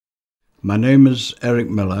My name is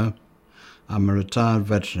Eric Miller. I'm a retired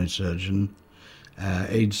veterinary surgeon,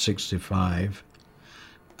 age 65.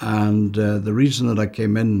 And the reason that I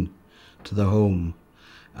came in to the home,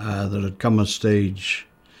 there had come a stage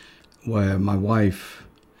where my wife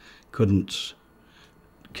couldn't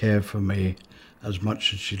care for me as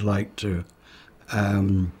much as she'd like to.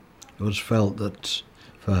 It was felt that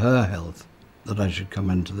for her health that I should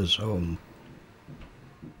come into this home.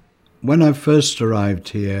 When I first arrived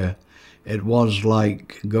here, it was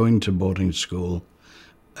like going to boarding school,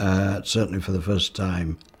 certainly for the first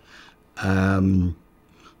time.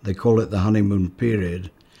 They call it the honeymoon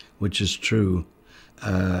period, which is true.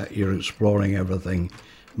 You're exploring everything,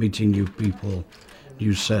 meeting new people,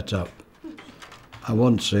 new setup. I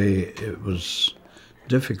won't say it was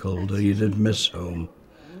difficult or you did miss home.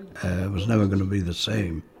 It was never going to be the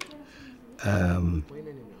same.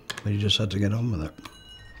 But you just had to get on with it.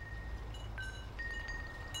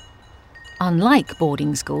 Unlike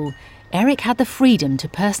boarding school, Eric had the freedom to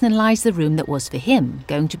personalise the room that was for him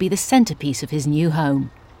going to be the centrepiece of his new home.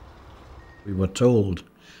 We were told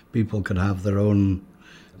people could have their own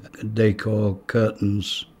decor,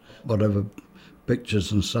 curtains, whatever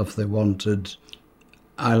pictures and stuff they wanted.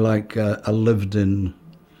 I like a lived-in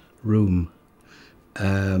room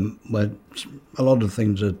where a lot of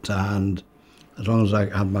things are to hand. As long as I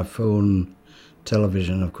had my phone,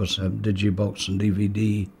 television, of course, Digibox and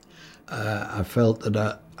DVD, I felt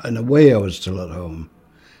that in a way I was still at home.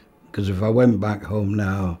 Because if I went back home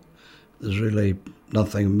now, there's really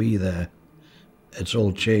nothing of me there. It's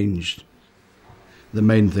all changed. The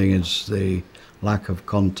main thing is the lack of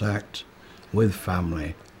contact with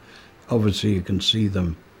family. Obviously you can see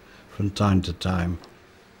them from time to time.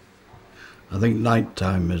 I think night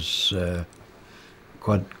time is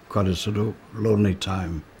quite a sort of lonely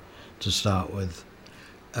time to start with.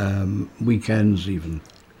 Weekends even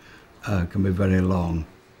can be very long.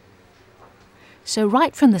 So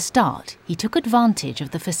right from the start, he took advantage of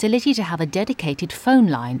the facility to have a dedicated phone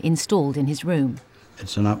line installed in his room.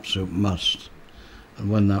 It's an absolute must. And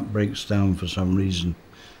when that breaks down for some reason,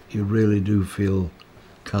 you really do feel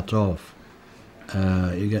cut off.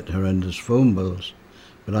 You get horrendous phone bills,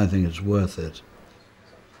 but I think it's worth it.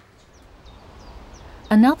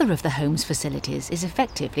 Another of the home's facilities is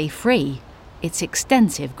effectively free. Its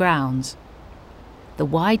extensive grounds. The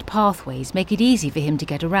wide pathways make it easy for him to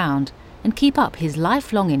get around and keep up his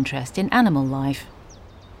lifelong interest in animal life.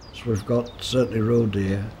 So we've got certainly roe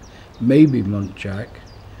deer, maybe muntjac,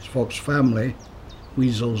 fox family,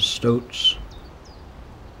 weasels, stoats.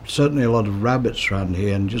 Certainly a lot of rabbits around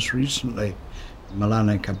here, and just recently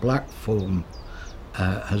Melanica black foam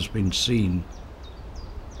has been seen.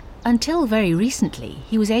 Until very recently,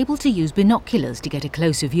 he was able to use binoculars to get a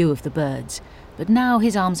closer view of the birds, but now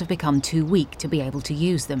his arms have become too weak to be able to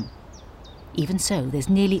use them. Even so, there's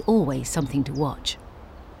nearly always something to watch.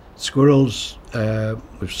 Squirrels,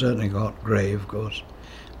 we've certainly got grey, of course,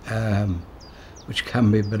 which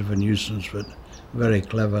can be a bit of a nuisance, but very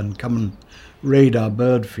clever and come and raid our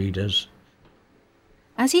bird feeders.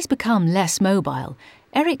 As he's become less mobile,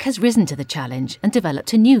 Eric has risen to the challenge and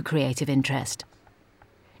developed a new creative interest.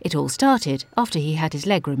 It all started after he had his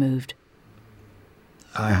leg removed.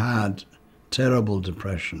 I had terrible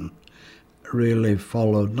depression, really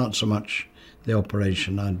followed not so much the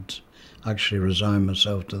operation. I'd actually resigned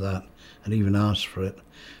myself to that and even asked for it.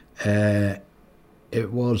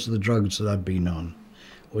 It was the drugs that I'd been on,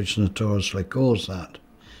 which notoriously cause that,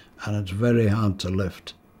 and it's very hard to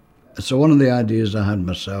lift. So one of the ideas I had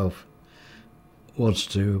myself was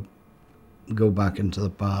to go back into the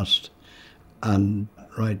past and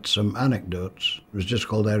write some anecdotes. It was just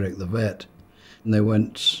called Eric the Vet, and they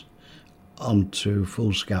went onto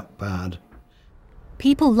foolscap pad.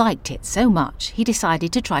 People liked it so much, he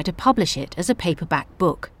decided to try to publish it as a paperback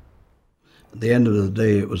book. At the end of the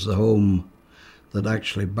day, it was the home that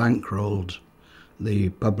actually bankrolled the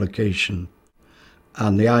publication.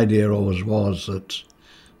 And the idea always was that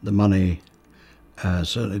the money,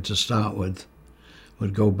 certainly to start with,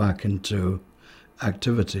 would go back into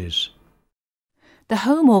activities. The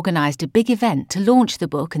home organised a big event to launch the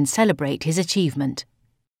book and celebrate his achievement.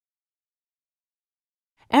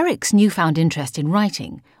 Eric's newfound interest in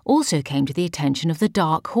writing also came to the attention of the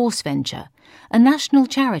Dark Horse Venture, a national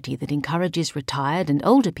charity that encourages retired and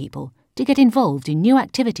older people to get involved in new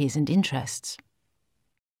activities and interests.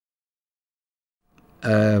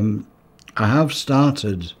 I have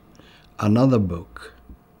started another book,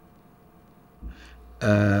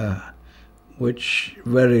 which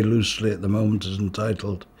very loosely at the moment is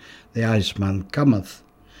entitled The Iceman Cometh.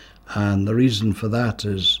 And the reason for that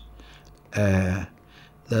is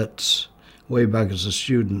that way back as a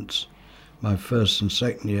student, my first and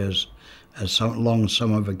second years, a long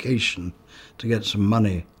summer vacation to get some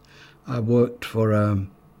money. I worked for a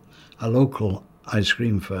local ice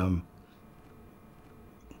cream firm.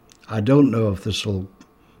 I don't know if this will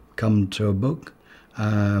come to a book.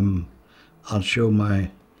 I'll show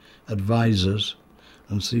my advisors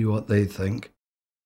and see what they think.